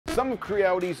Some of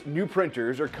Creality's new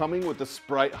printers are coming with the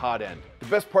Sprite Hotend. The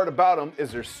best part about them is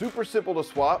they're super simple to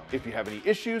swap if you have any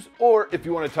issues, or if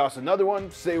you want to toss another one,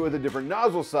 say with a different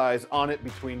nozzle size on it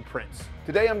between prints.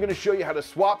 Today I'm going to show you how to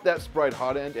swap that Sprite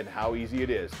Hotend and how easy it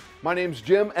is. My name's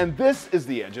Jim and this is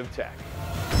The Edge of Tech.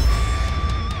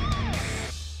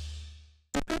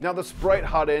 Now the Sprite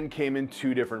Hotend came in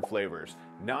two different flavors,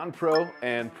 non-pro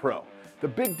and pro. The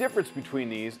big difference between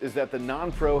these is that the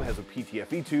non-pro has a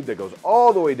PTFE tube that goes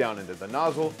all the way down into the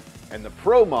nozzle, and the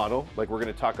pro model, like we're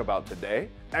going to talk about today,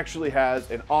 actually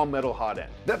has an all-metal hotend.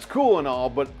 That's cool and all,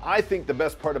 but I think the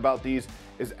best part about these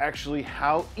is actually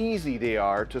how easy they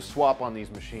are to swap on these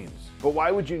machines. But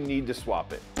why would you need to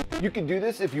swap it? You can do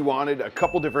this if you wanted a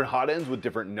couple different hotends with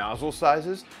different nozzle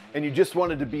sizes, and you just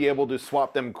wanted to be able to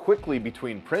swap them quickly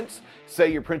between prints.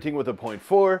 Say you're printing with a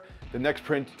 0.4, the next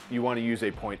print you want to use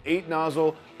a 0.8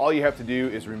 nozzle. All you have to do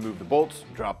is remove the bolts,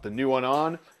 drop the new one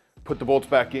on, put the bolts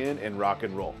back in, and rock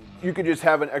and roll. You could just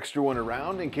have an extra one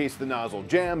around in case the nozzle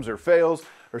jams or fails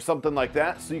or something like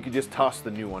that, so you could just toss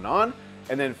the new one on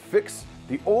and then fix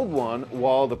the old one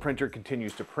while the printer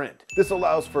continues to print. This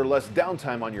allows for less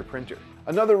downtime on your printer.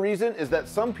 Another reason is that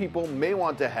some people may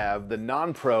want to have the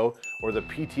non-pro or the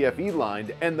PTFE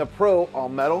lined and the pro all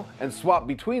metal and swap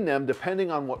between them depending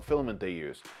on what filament they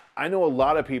use. I know a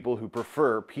lot of people who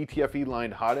prefer PTFE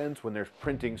lined hotends when they're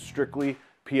printing strictly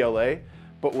PLA,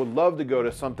 but would love to go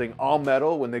to something all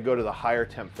metal when they go to the higher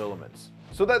temp filaments.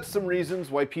 So that's some reasons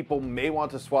why people may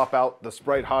want to swap out the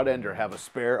Sprite Hotend or have a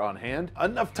spare on hand.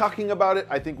 Enough talking about it,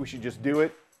 I think we should just do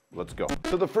it. Let's go.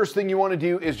 So the first thing you want to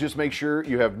do is just make sure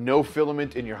you have no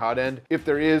filament in your hotend. If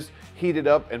there is, heat it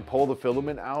up and pull the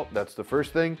filament out. That's the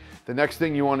first thing. The next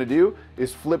thing you want to do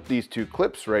is flip these two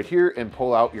clips right here and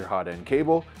pull out your hotend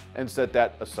cable and set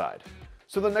that aside.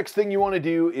 So the next thing you want to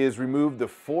do is remove the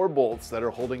 4 bolts that are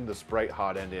holding the Sprite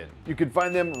Hotend in. You can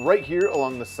find them right here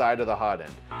along the side of the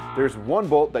hotend. There's one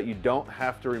bolt that you don't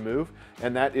have to remove,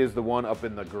 and that is the one up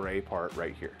in the gray part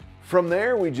right here. From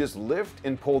there, we just lift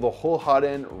and pull the whole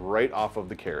hotend right off of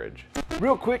the carriage.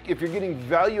 Real quick, if you're getting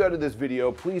value out of this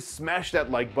video, please smash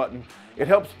that like button. It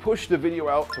helps push the video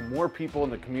out to more people in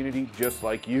the community just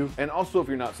like you. And also, if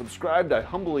you're not subscribed, I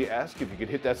humbly ask if you could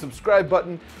hit that subscribe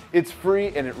button. It's free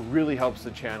and it really helps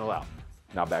the channel out.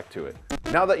 Now back to it.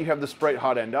 Now that you have the Sprite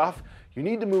Hotend off, you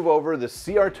need to move over the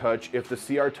CR Touch if the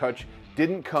CR Touch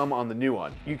didn't come on the new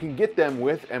one. You can get them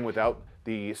with and without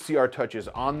the CR Touches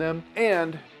on them,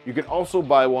 and you can also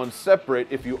buy one separate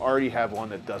if you already have one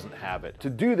that doesn't have it. To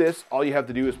do this, all you have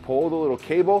to do is pull the little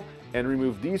cable and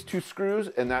remove these 2 screws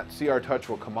and that CR Touch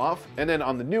will come off. And then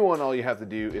on the new one, all you have to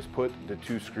do is put the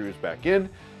 2 screws back in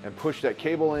and push that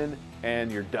cable in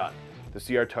and you're done. The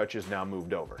CR Touch is now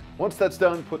moved over. Once that's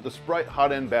done, put the Sprite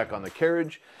Hotend back on the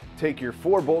carriage, take your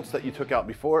 4 bolts that you took out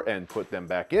before and put them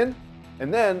back in,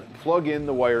 and then plug in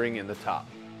the wiring in the top.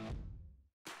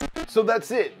 So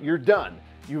that's it, you're done.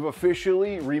 You've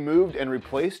officially removed and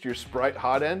replaced your Sprite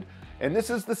Hotend, and this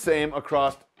is the same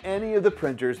across any of the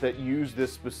printers that use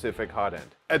this specific hotend.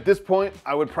 At this point,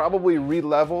 I would probably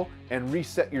re-level and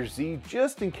reset your Z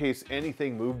just in case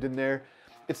anything moved in there.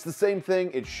 It's the same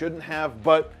thing, it shouldn't have,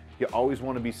 but you always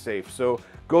want to be safe. So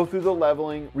go through the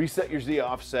leveling, reset your Z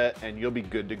offset, and you'll be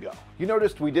good to go. You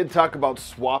noticed we did talk about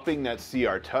swapping that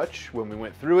CR Touch when we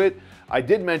went through it. I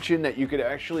did mention that you could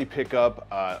actually pick up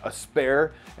a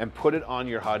spare and put it on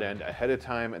your hotend ahead of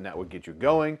time, and that would get you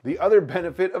going. The other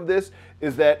benefit of this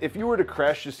is that if you were to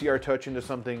crash the CR Touch into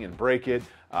something and break it,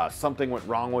 something went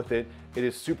wrong with it, it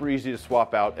is super easy to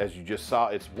swap out. As you just saw,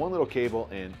 it's one little cable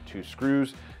and 2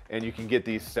 screws, and you can get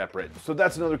these separate. So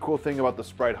that's another cool thing about the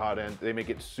Sprite Hotend. They make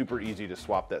it super easy to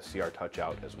swap that CR Touch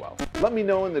out as well. Let me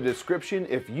know in the description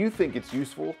if you think it's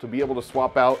useful to be able to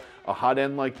swap out a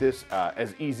hotend like this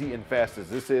as easy and fast as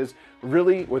this is.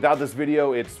 Really, without this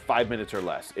video, it's 5 minutes or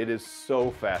less. It is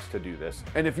so fast to do this.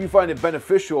 And if you find it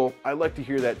beneficial, I like to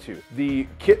hear that too. The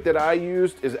kit that I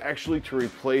used is actually to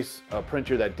replace a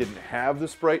printer that didn't have the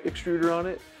Sprite extruder on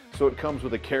it. So it comes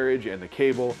with a carriage and the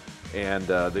cable and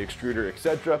the extruder,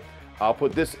 etc. I'll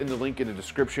put this in the link in the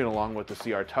description along with the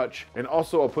CR Touch. And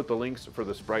also I'll put the links for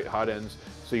the Sprite Hotends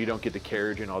so you don't get the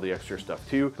carriage and all the extra stuff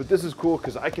too. But this is cool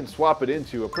because I can swap it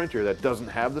into a printer that doesn't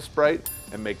have the Sprite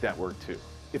and make that work too.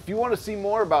 If you want to see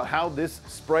more about how this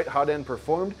Sprite Hotend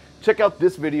performed, check out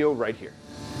this video right here.